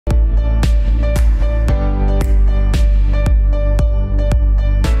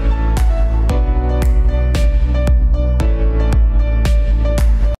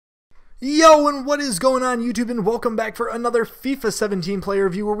Yo, and what is going on YouTube, and welcome back for another FIFA 17 player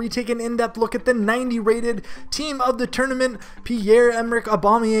review where we take an in-depth look at the 90 rated team of the tournament, Pierre-Emerick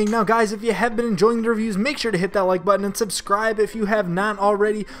Aubameyang. Now guys, if you have been enjoying the reviews, make sure to hit that like button and subscribe if you have not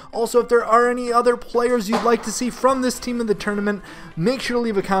already. Also, if there are any other players you'd like to see from this team of the tournament, make sure to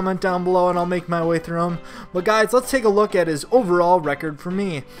leave a comment down below and I'll make my way through them. But guys, let's take a look at his overall record for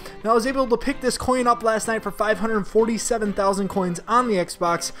me. Now I was able to pick this coin up last night for 547,000 coins on the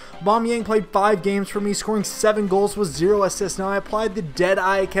Xbox. Aubameyang played 5 games for me, scoring 7 goals with 0 assists. Now I applied the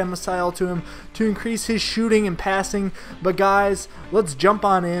Deadeye chem style to him to increase his shooting and passing. But guys, let's jump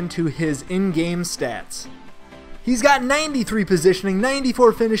on into his in-game stats. He's got 93 positioning,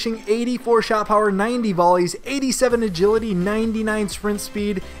 94 finishing, 84 shot power, 90 volleys, 87 agility, 99 sprint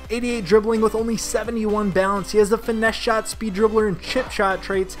speed, 88 dribbling with only 71 balance. He has the finesse shot, speed dribbler, and chip shot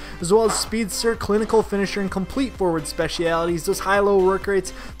traits, as well as speedster, clinical finisher, and complete forward specialities. Those high-low work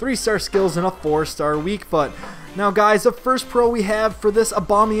rates, 3-star skills, and a 4-star weak foot. Now guys, the first pro we have for this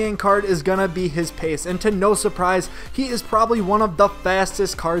Aubameyang card is gonna be his pace, and to no surprise, he is probably one of the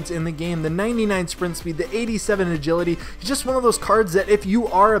fastest cards in the game. The 99 sprint speed, the 87 agility, he's just one of those cards that if you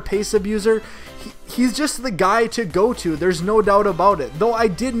are a pace abuser, he's just the guy to go to. There's no doubt about it. Though I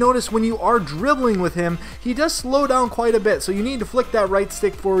did notice when you are dribbling with him, he does slow down quite a bit, so you need to flick that right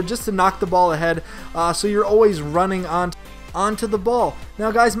stick forward just to knock the ball ahead, so you're always running onto the ball.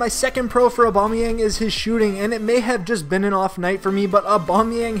 Now guys, my second pro for Aubameyang is his shooting, and it may have just been an off night for me, but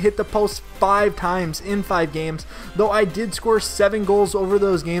Aubameyang hit the post 5 times in 5 games, though I did score 7 goals over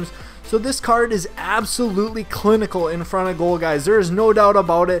those games. So this card is absolutely clinical in front of goal, guys. There is no doubt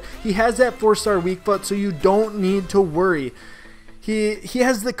about it. He has that 4-star weak foot, so you don't need to worry. He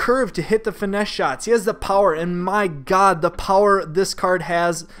has the curve to hit the finesse shots. He has the power, and my god, the power this card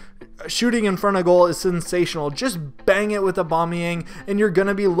has shooting in front of goal is sensational. Just bang it with Aubameyang and you're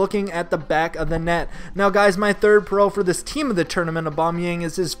gonna be looking at the back of the net. Now guys, my third pro for this team of the tournament, Aubameyang,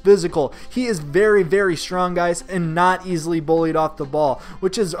 is his physical. He is very, very strong, guys, and not easily bullied off the ball,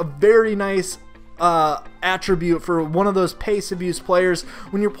 which is a very nice attribute for one of those pace abuse players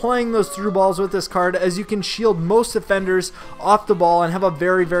when you're playing those through balls with this card, as you can shield most defenders off the ball and have a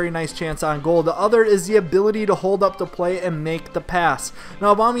very, very nice chance on goal. The other is the ability to hold up the play and make the pass.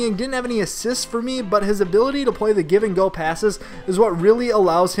 Now Aubameyang didn't have any assists for me, but his ability to play the give and go passes is what really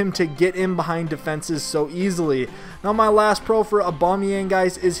allows him to get in behind defenses so easily. Now my last pro for Aubameyang,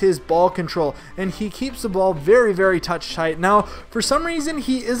 guys, is his ball control, and he keeps the ball very, very touch tight. Now for some reason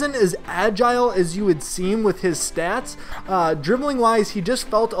he isn't as agile as you would seem with his stats. Dribbling wise, he just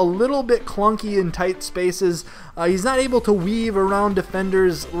felt a little bit clunky in tight spaces. He's not able to weave around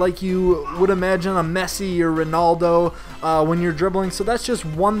defenders like you would imagine a Messi or Ronaldo when you're dribbling, so that's just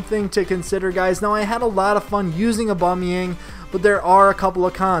one thing to consider, guys. Now I had a lot of fun using Aubameyang, but there are a couple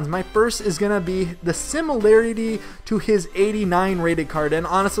of cons. My first is going to be the similarity to his 89 rated card, and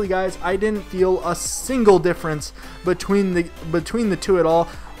honestly guys, I didn't feel a single difference between the two at all,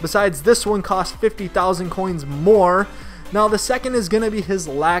 besides this one cost 50,000 coins more. Now the second is going to be his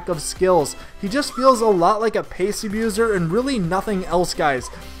lack of skills. He just feels a lot like a pace abuser and really nothing else, guys.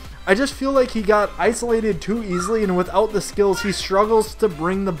 I just feel like he got isolated too easily, and without the skills he struggles to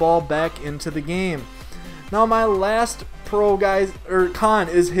bring the ball back into the game. Now my last pro, guys, or con,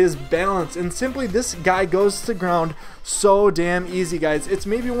 is his balance, and simply this guy goes to ground so damn easy, guys. It's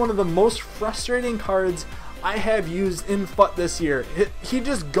maybe one of the most frustrating cards I have used in FUT this year. He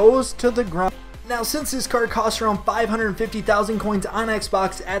just goes to the ground. Now, since this card costs around 550,000 coins on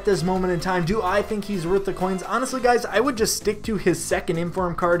Xbox at this moment in time, do I think he's worth the coins? Honestly, guys, I would just stick to his second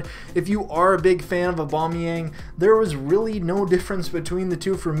inform card. If you are a big fan of Aubameyang, there was really no difference between the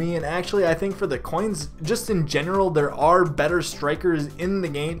two for me, and actually I think for the coins, just in general, there are better strikers in the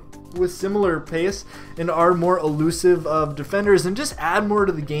game with similar pace and are more elusive of defenders and just add more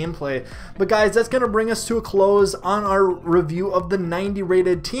to the gameplay. But guys, that's going to bring us to a close on our review of the 90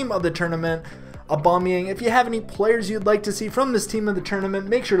 rated team of the tournament, Aubameyang. If you have any players you'd like to see from this team of the tournament,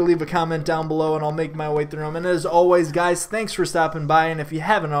 make sure to leave a comment down below and I'll make my way through them. And as always, guys, thanks for stopping by, and if you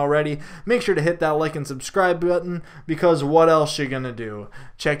haven't already, make sure to hit that like and subscribe button, because what else you gonna do?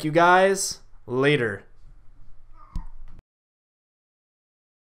 Check you guys later.